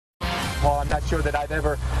Paul. I'm not sure that I've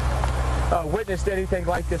ever witnessed anything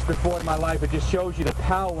like this before in my life. It just shows you the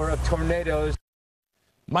power of tornadoes.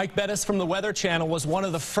 Mike Bettis from the Weather Channel was one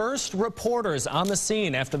of the first reporters on the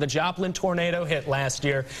scene after the Joplin tornado hit last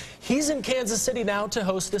year. He's in Kansas City now to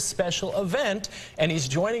host a special event, and he's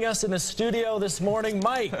joining us in the studio this morning.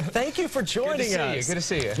 Mike, thank you for joining us. Good to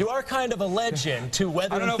see you. You are kind of a legend to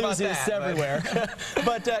weather enthusiasts everywhere.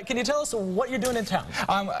 But can you tell us what you're doing in town?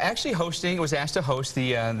 I'm actually hosting, was asked to host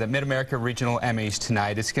the Mid-America Regional Emmys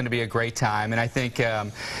tonight. It's going to be a great time, and I think,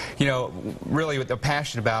 you know, really what they're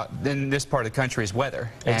passionate about in this part of the country is weather.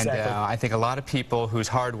 Exactly. And I think a lot of people whose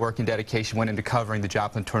hard work and dedication went into covering the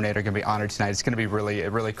Joplin tornado are going to be honored tonight. It's going to be a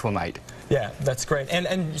really cool night. Yeah, that's great.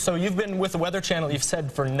 And so you've been with the Weather Channel, you've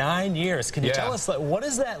said, for 9 years. Can you tell us, what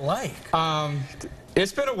is that like?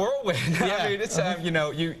 It's been a whirlwind. Yeah. I mean, it's you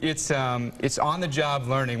know, it's on-the-job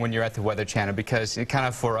learning when you're at the Weather Channel, because it kind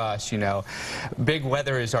of, for us, you know, big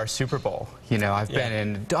weather is our Super Bowl. You know, I've been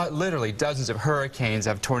in literally dozens of hurricanes.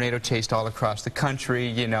 I've tornado chased all across the country.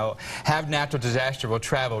 You know, have natural disaster will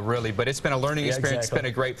travel really, but it's been a learning experience. It's been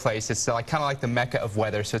a great place. It's like kind of like the mecca of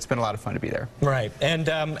weather, so it's been a lot of fun to be there. Right.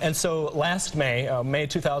 And so last May, May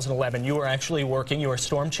 2011, you were actually working. You were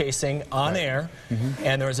storm chasing on air,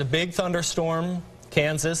 and there was a big thunderstorm.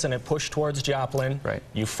 Kansas, and it pushed towards Joplin. Right.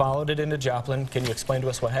 You followed it into Joplin. Can you explain to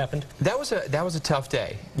us what happened? That was a tough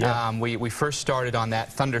day. Yeah. We first started on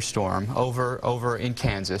that thunderstorm over in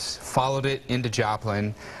Kansas, followed it into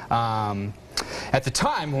Joplin. At the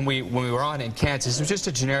time when we were on in Kansas, it was just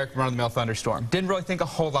a generic run-of-the-mill thunderstorm. Didn't really think a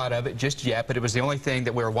whole lot of it just yet, but it was the only thing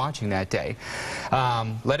that we were watching that day.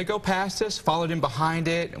 Let it go past us, followed in behind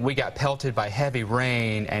it. We got pelted by heavy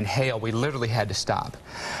rain and hail. We literally had to stop.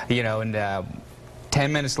 You know, and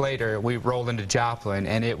 10 minutes later, we rolled into Joplin,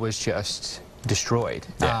 and it was just destroyed.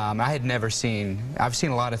 Yeah. I've seen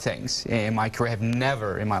a lot of things in my career. I've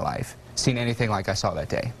never in my life seen anything like I saw that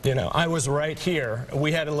day. You know, I was right here.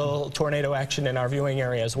 We had a little tornado action in our viewing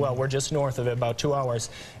area as well. We're just north of it, about 2 hours.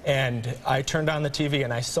 And I turned on the TV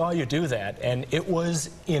and I saw you do that, and it was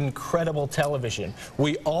incredible television.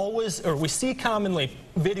 We see commonly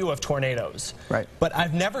video of tornadoes. Right. But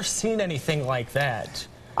I've never seen anything like that.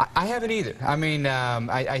 I haven't either. I mean,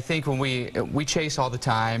 I think when we chase all the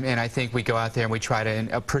time, and I think we go out there and we try to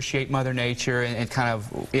appreciate Mother Nature, and kind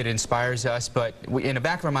of it inspires us. But in the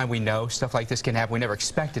back of our mind, we know stuff like this can happen. We never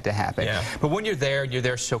expect it to happen. Yeah. But when you're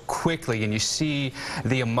there so quickly, and you see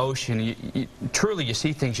the emotion. Truly, you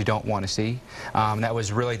see things you don't want to see. That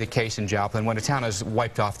was really the case in Joplin when a town is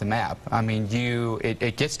wiped off the map. I mean,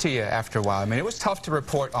 it gets to you after a while. I mean, it was tough to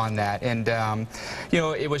report on that, and you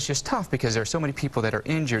know, it was just tough because there are so many people that are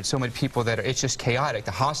injured, so many people that it's just chaotic.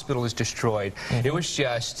 The hospital is destroyed. It was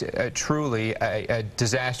just truly a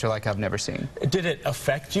disaster like I've never seen. Did it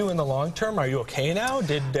affect you in the long term? Are you okay now?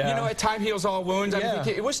 You know, time heals all wounds. I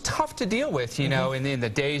mean, it was tough to deal with, you know, in the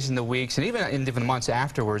days and the weeks, and even in the months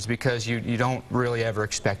afterwards, because you don't really ever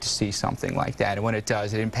expect to see something like that, and when it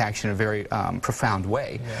does, it impacts you in a very profound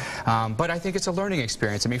way. Yeah. But I think it's a learning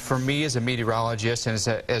experience. I mean, for me as a meteorologist and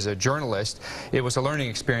as a journalist, it was a learning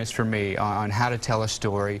experience for me on how to tell a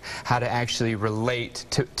story, how to actually relate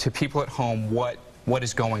to people at home what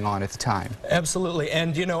is going on at the time. Absolutely.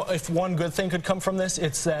 And you know, if one good thing could come from this,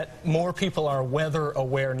 it's that more people are weather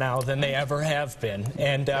aware now than they ever have been.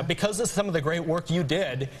 And because of some of the great work you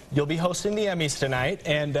did, you'll be hosting the Emmys tonight,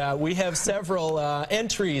 and we have several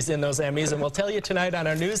entries in those Emmys, and we'll tell you tonight on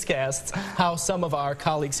our newscasts how some of our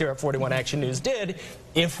colleagues here at 41 Action News did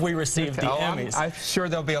if we received the Emmys. I'm sure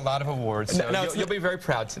there'll be a lotot of awards, so you'll be very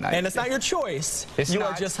proud tonight. And it's not your choice. You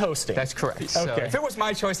are just hosting. That's correct. Okay. So if it was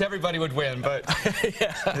my choice, everybody would win, but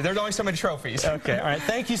there's only so many trophies. Okay. All right.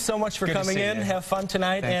 Thank you so much for coming in. Have fun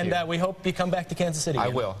tonight, and we hope you come back to Kansas City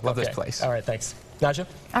again. I will. Love this place. All right. Thanks. Naja?